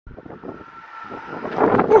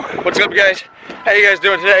What's up, guys? How you guys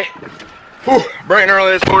doing today? Bright and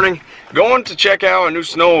early this morning, going to check out a new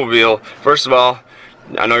snowmobile. First of all,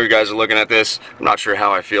 I know you guys are looking at this. I'm not sure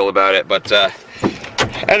how I feel about it, but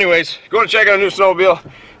anyways, going to check out a new snowmobile.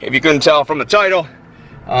 If you couldn't tell from the title,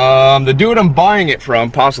 the dude I'm buying it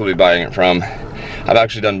from, possibly buying it from, I've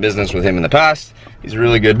actually done business with him in the past. He's a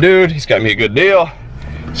really good dude. He's got me a good deal.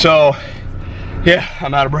 So, yeah,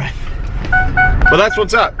 I'm out of breath. But that's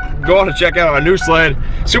what's up. Going to check out a new sled.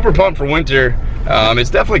 Super pumped for winter. It's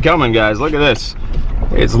definitely coming, guys. Look at this.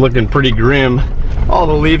 It's looking pretty grim. All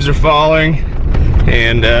the leaves are falling.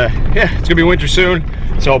 And yeah, it's gonna be winter soon.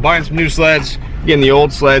 So buying some new sleds, getting the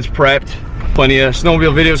old sleds prepped. Plenty of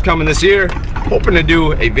snowmobile videos coming this year. Hoping to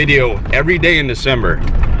do a video every day in December.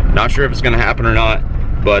 Not sure if it's gonna happen or not,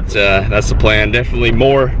 but that's the plan. Definitely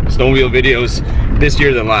more snowmobile videos this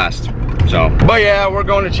year than last. So, but yeah, we're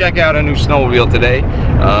going to check out a new snowmobile today.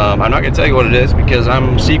 I'm not gonna tell you what it is because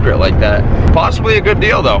I'm secret like that. Possibly a good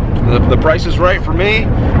deal though. The price is right for me,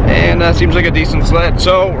 and seems like a decent sled.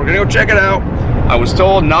 So we're gonna go check it out. I was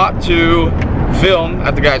told not to film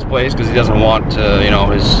at the guy's place because he doesn't want you know,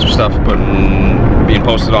 his stuff being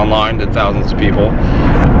posted online to thousands of people.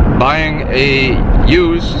 Buying a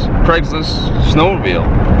used Craigslist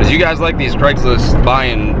snowmobile because you guys like these Craigslist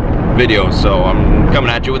buying videos, so I'm coming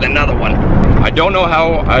at you with another one. I don't know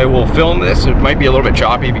how I will film this. It might be a little bit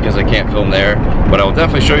choppy because I can't film there, but I will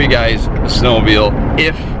definitely show you guys the snowmobile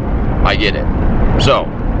if I get it. So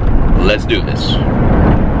let's do this.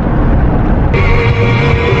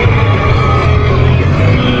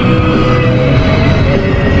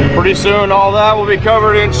 Pretty soon all that will be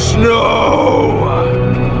covered in snow.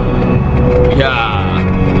 Yeah.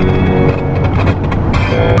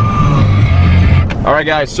 All right,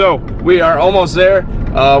 guys, so we are almost there.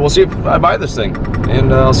 We'll see if I buy this thing,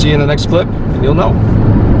 and I'll see you in the next clip, and you'll know.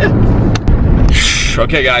 Yeah.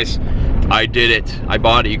 Okay, guys, I did it. I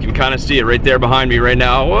bought it. You can kind of see it right there behind me right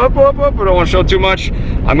now. Whoop, whoop, whoop. I don't want to show too much.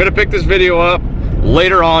 I'm gonna pick this video up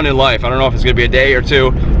later on in life. I don't know if it's gonna be a day or two.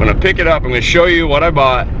 I'm gonna pick it up. I'm gonna show you what I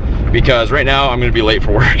bought because right now I'm gonna be late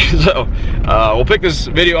for work. So we'll pick this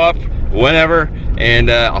video up whenever,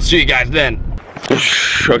 and I'll see you guys then.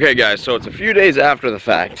 Okay, guys, so it's a few days after the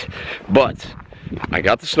fact, but I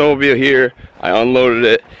got the snowmobile here, I unloaded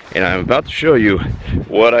it, and I'm about to show you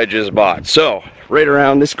what I just bought. So right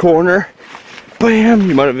around this corner, bam,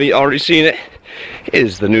 you might have already seen it,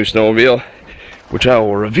 is the new snowmobile, which I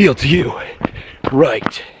will reveal to you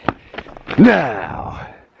right now.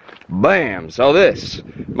 Bam. So this,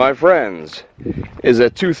 my friends, is a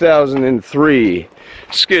 2003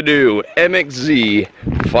 Skidoo MXZ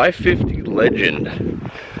 550 Legend.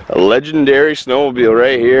 A legendary snowmobile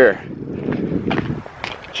right here.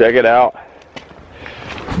 Check it out.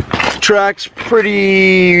 Track's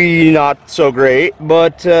pretty not so great,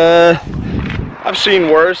 but I've seen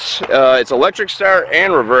worse. It's electric start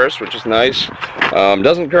and reverse, which is nice.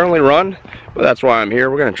 Doesn't currently run, but that's why I'm here.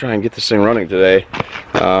 We're gonna try and get this thing running today.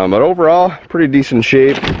 But overall, pretty decent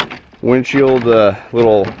shape. Windshield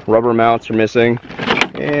little rubber mounts are missing,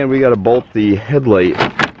 and we got to bolt the headlight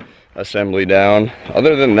assembly down.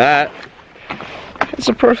 Other than that, it's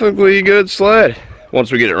a perfectly good sled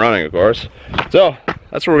once we get it running, of course. So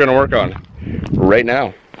that's what we're gonna work on right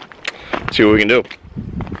now. See what we can do.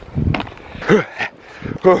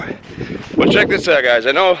 But check this out, guys.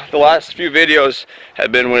 I know the last few videos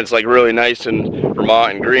have been when it's like really nice in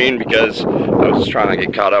Vermont and green because I was just trying to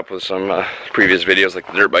get caught up with some previous videos like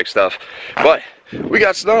the dirt bike stuff. But we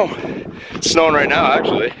got snow. It's snowing right now,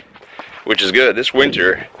 actually, which is good. This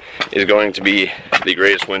winter is going to be the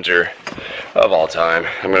greatest winter of all time.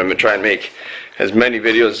 I'm going to try and make as many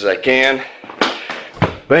videos as I can.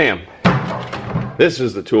 Bam. This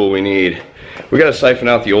is the tool we need. We got to siphon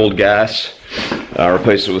out the old gas.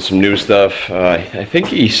 Replace it with some new stuff. I think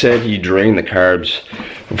he said he drained the carbs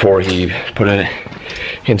before he put it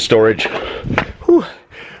in storage. Whew,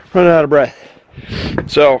 running out of breath.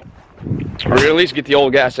 So we're gonna at least get the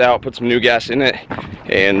old gas out, put some new gas in it,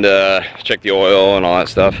 and check the oil and all that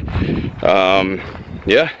stuff.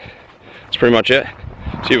 Yeah, that's pretty much it.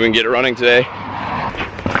 See if we can get it running today.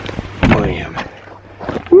 Bam.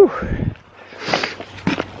 Whew.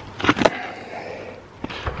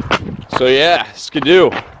 So yeah,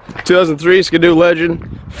 Skidoo, 2003 Skidoo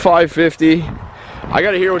Legend 550. I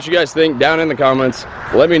gotta hear what you guys think down in the comments.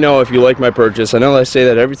 Let me know if you like my purchase. I know I say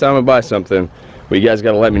that every time I buy something, but you guys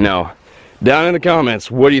gotta let me know. Down in the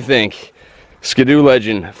comments, what do you think? Skidoo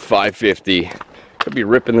Legend 550. Could be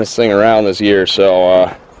ripping this thing around this year, so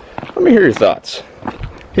let me hear your thoughts.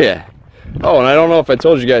 Yeah. Oh, and I don't know if I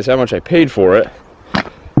told you guys how much I paid for it.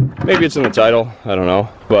 Maybe it's in the title, I don't know.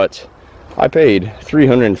 But I paid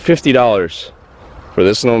 $350 for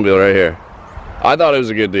this snowmobile right here. I thought it was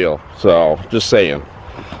a good deal, so just saying.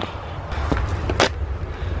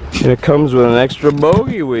 And it comes with an extra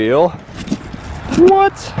bogey wheel.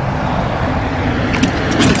 What?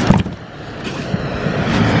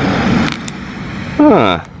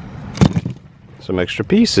 Huh. Some extra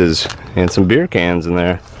pieces and some beer cans in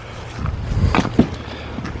there.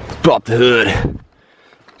 Pop the hood.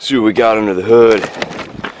 See what we got under the hood.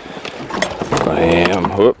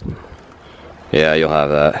 Bam. Whoop. Yeah, you'll have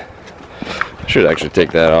that. Should actually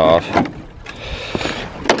take that off.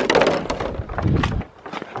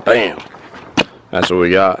 Bam. That's what we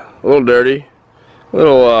got. A little dirty. A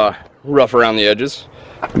little rough around the edges.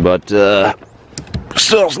 But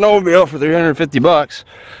still a snowmobile for 350 bucks.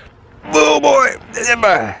 Oh boy.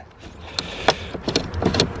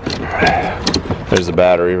 There's the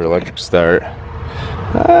battery for electric start.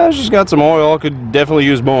 It's just got some oil. Could definitely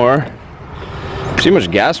use more. See how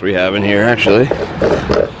much gas we have in here, actually.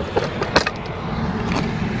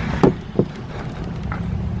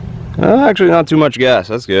 Actually, not too much gas.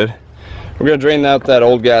 That's good. We're gonna drain out that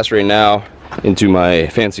old gas right now into my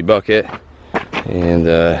fancy bucket, and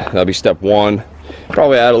that'll be step one.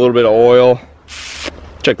 Probably add a little bit of oil.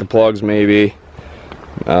 Check the plugs, maybe,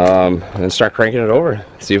 and then start cranking it over.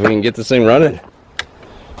 See if we can get this thing running.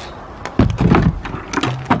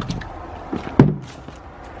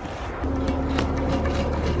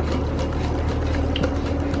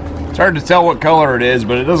 It's hard to tell what color it is,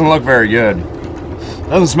 but it doesn't look very good. It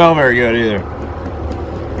doesn't smell very good either.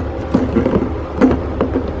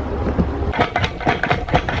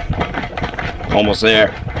 Almost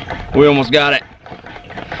there. We almost got it.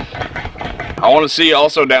 I want to see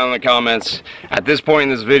also down in the comments, at this point in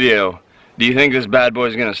this video, do you think this bad boy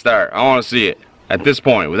is going to start? I want to see it. At this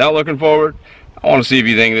point, without looking forward, I want to see if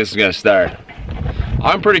you think this is going to start.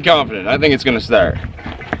 I'm pretty confident. I think it's going to start.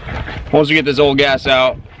 Once you get this old gas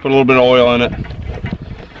out, put a little bit of oil in it.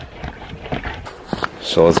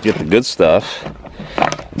 So let's get the good stuff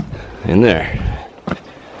in there.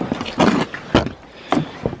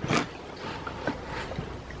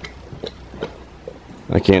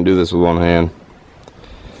 I can't do this with one hand.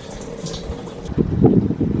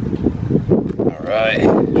 Alright,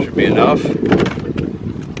 should be enough.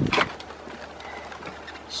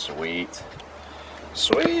 Sweet.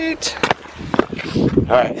 Sweet.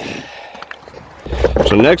 Alright.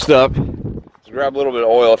 So next up, let's grab a little bit of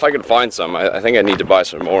oil. If I can find some, I think I need to buy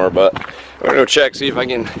some more, but I'm gonna go check, see if I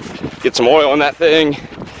can get some oil in that thing.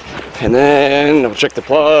 And then I'll check the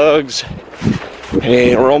plugs.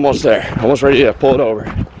 And we're almost there. Almost ready to pull it over.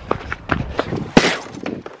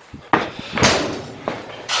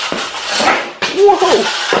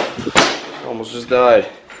 Whoa! Almost just died.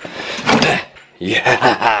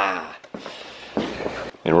 Yeah!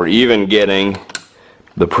 And we're even getting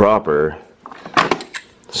the proper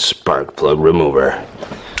spark plug remover.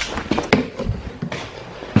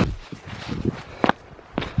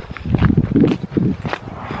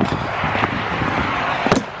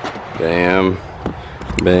 Bam.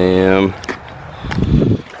 Bam.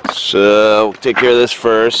 So, we'll take care of this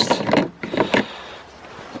first.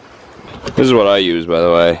 This is what I use, by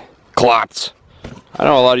the way. Clots. I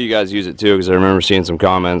know a lot of you guys use it too, because I remember seeing some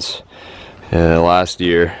comments last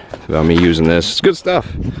year about me using this. It's good stuff.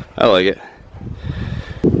 I like it.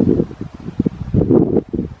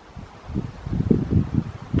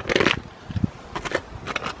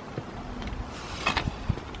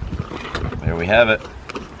 There we have it.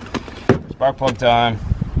 Spark plug time.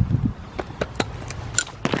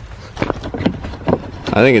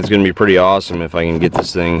 I think it's going to be pretty awesome if I can get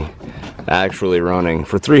this thing actually running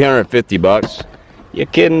for 350 bucks. You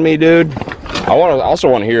kidding me, dude? I also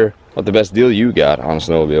want to hear what the best deal you got on a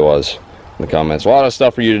snowmobile was in the comments. A lot of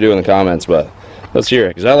stuff for you to do in the comments, but let's hear it,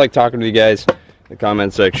 because I like talking to you guys in the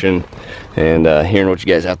comment section and hearing what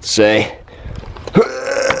you guys have to say.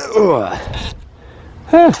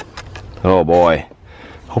 Oh boy.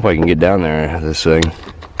 Hope I can get down there, this thing.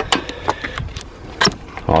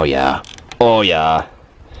 Oh yeah. Oh yeah.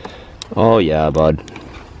 Oh yeah, bud.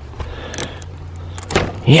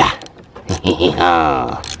 Yeah.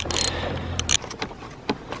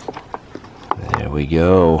 There we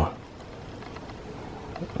go.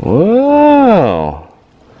 Wow.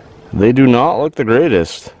 They do not look the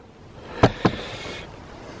greatest.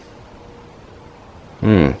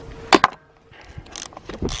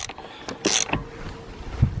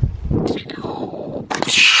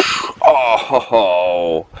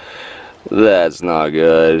 Oh, that's not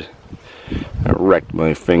good. I wrecked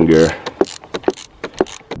my finger.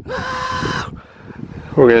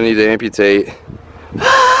 We're gonna need to amputate.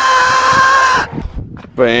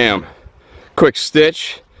 Bam. Quick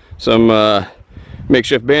stitch, some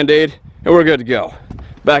makeshift band-aid, and we're good to go.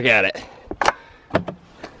 Back at it.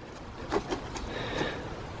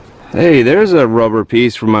 Hey, there's a rubber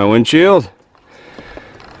piece from my windshield.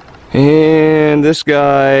 And this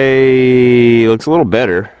guy looks a little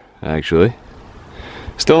better, actually.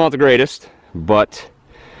 Still not the greatest, but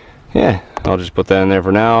yeah, I'll just put that in there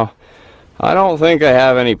for now. I don't think I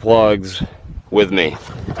have any plugs with me,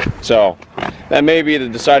 so that may be the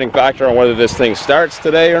deciding factor on whether this thing starts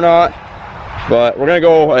today or not. But we're gonna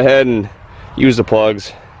go ahead and use the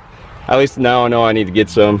plugs. At least now I know I need to get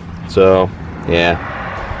some, so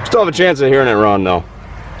yeah. Still have a chance of hearing it run though.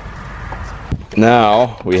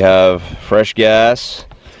 Now we have fresh gas,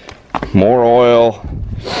 more oil,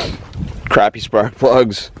 crappy spark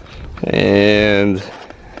plugs, and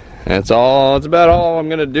that's about all I'm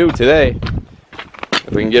gonna do today.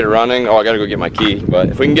 If we can get it running, oh, I gotta go get my key, but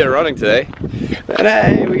if we can get it running today, then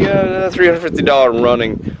hey, we got a $350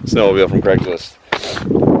 running snowmobile from Craigslist.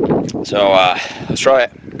 So let's try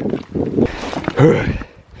it.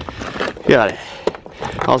 Got it.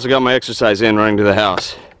 Also got my exercise in running to the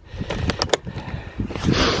house.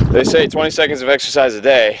 They say 20 seconds of exercise a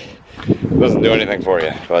day doesn't do anything for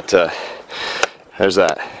you, but there's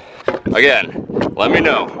that. Again, let me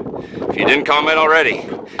know, if you didn't comment already,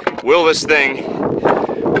 will this thing,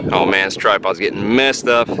 oh man, this tripod's getting messed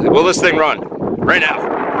up. Will this thing run right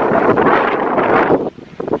now?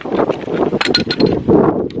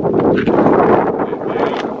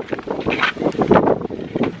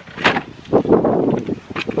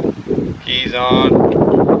 Keys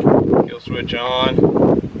on, kill switch on.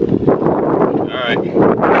 Alright,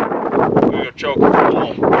 we're gonna choke it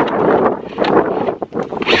full.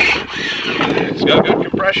 It's got good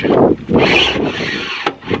compression.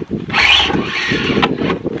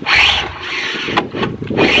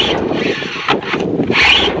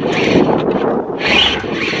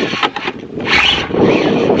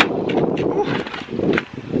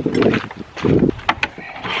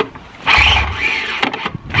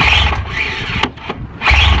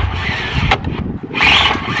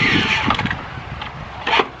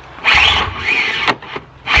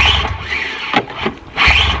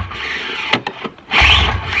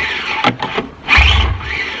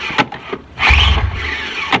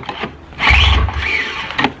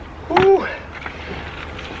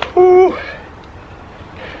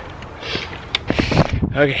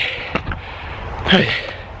 Okay,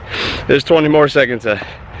 there's 20 more seconds of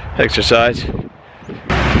exercise.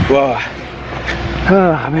 Whoa.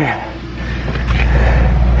 Oh man,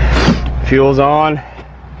 fuel's on.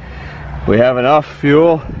 We have enough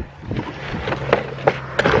fuel.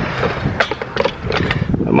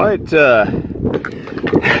 I might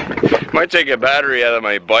take a battery out of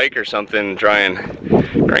my bike or something and try and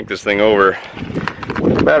crank this thing over.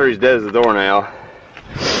 The battery's dead as a doornail,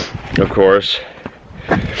 of course.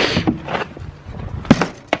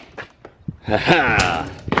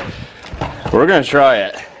 We're gonna try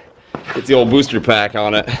it. Get the old booster pack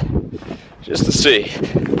on it just to see.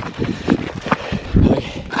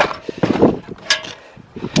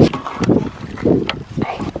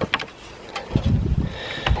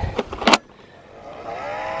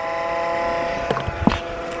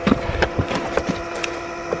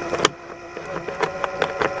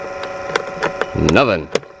 Nothing.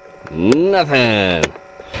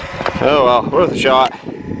 Oh well, worth a shot.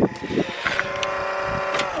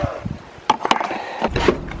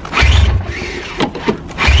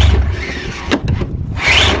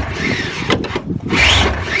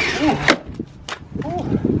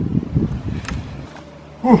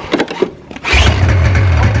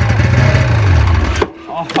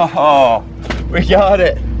 Oh, we got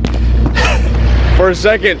it. For a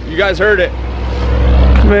second, you guys heard it.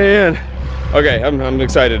 Man. Okay, I'm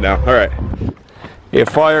excited now. All right. It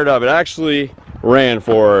fired up. It actually ran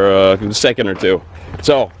for a second or two.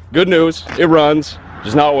 So, good news. It runs.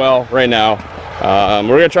 Just not well right now.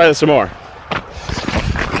 We're going to try this some more.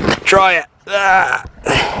 Try it. Ah.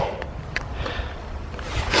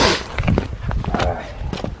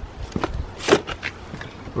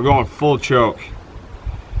 We're going full choke.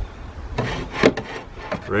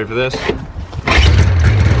 Ready for this?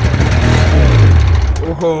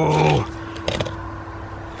 Whoa.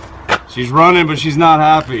 She's running, but she's not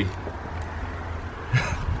happy.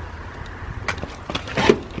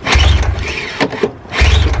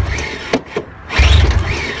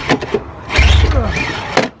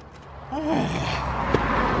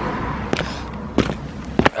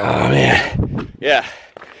 Oh man. Yeah.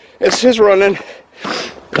 It's just running.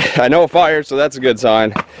 I know it fired, so that's a good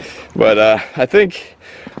sign. But I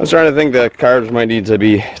was trying to think the carbs might need to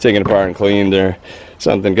be taken apart and cleaned or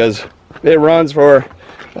something, because it runs for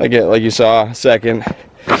like you saw a second,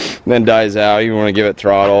 then dies out. You want to give it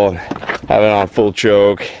throttle and have it on full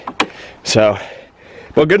choke. So,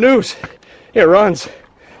 but good news, it runs.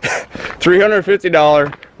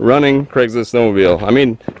 $350 running Craigslist snowmobile. I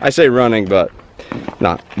mean, I say running, but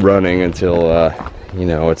not running until you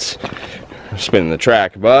know, it's spinning the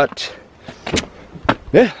track. But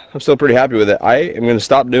yeah, I'm still pretty happy with it. I am going to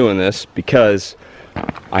stop doing this because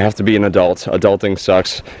I have to be an adult. Adulting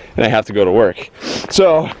sucks, and I have to go to work.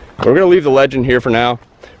 So we're going to leave the Legend here for now.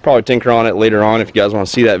 Probably tinker on it later on. If you guys want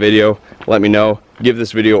to see that video, let me know. Give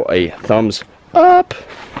this video a thumbs up.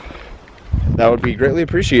 That would be greatly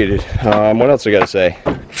appreciated. What else I got to say?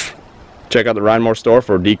 Check out the Rhydes store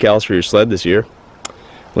for decals for your sled this year.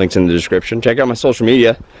 Links in the description. Check out my social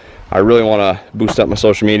media. I really want to boost up my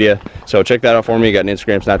social media, so check that out for me. You got an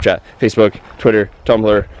Instagram, Snapchat, Facebook, Twitter,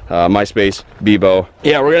 Tumblr, MySpace, Bebo.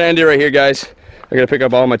 Yeah, we're gonna end it right here, guys. I gotta pick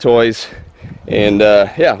up all my toys, and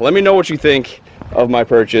yeah, let me know what you think of my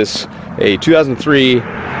purchase, a 2003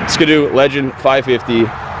 Skidoo Legend 550.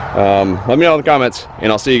 Let me know in the comments, and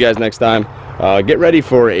I'll see you guys next time. Get ready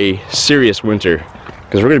for a serious winter,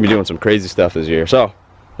 because we're gonna be doing some crazy stuff this year. So,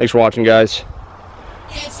 thanks for watching, guys.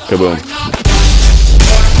 Kaboom.